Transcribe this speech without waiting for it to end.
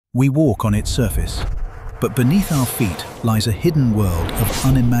We walk on its surface, but beneath our feet lies a hidden world of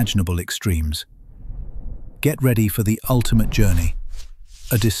unimaginable extremes. Get ready for the ultimate journey,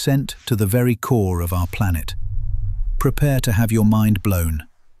 a descent to the very core of our planet. Prepare to have your mind blown.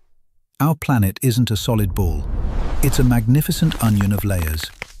 Our planet isn't a solid ball. It's a magnificent onion of layers,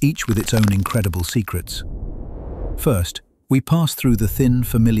 each with its own incredible secrets. First, we pass through the thin,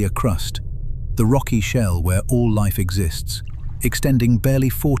 familiar crust, the rocky shell where all life exists, extending barely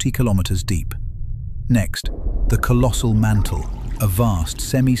 40 kilometers deep. Next, the colossal mantle, a vast,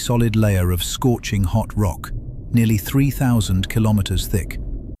 semi-solid layer of scorching hot rock, nearly 3,000 kilometers thick,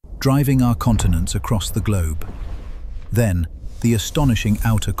 driving our continents across the globe. Then, the astonishing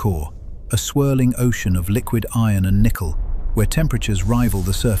outer core, a swirling ocean of liquid iron and nickel, where temperatures rival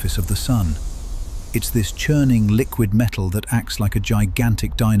the surface of the sun. It's this churning liquid metal that acts like a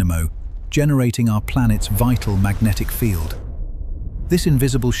gigantic dynamo, generating our planet's vital magnetic field. This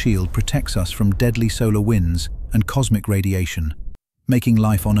invisible shield protects us from deadly solar winds and cosmic radiation, making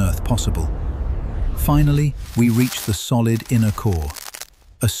life on Earth possible. Finally, we reach the solid inner core,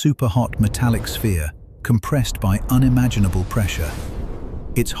 a super-hot metallic sphere compressed by unimaginable pressure.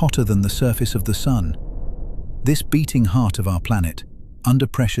 It's hotter than the surface of the sun. This beating heart of our planet, under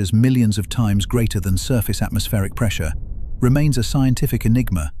pressures millions of times greater than surface atmospheric pressure, remains a scientific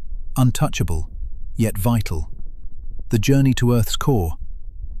enigma, untouchable, yet vital. The journey to Earth's core,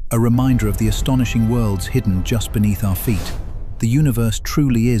 a reminder of the astonishing worlds hidden just beneath our feet. The universe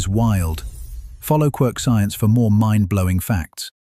truly is wild. Follow Quirk Science for more mind-blowing facts.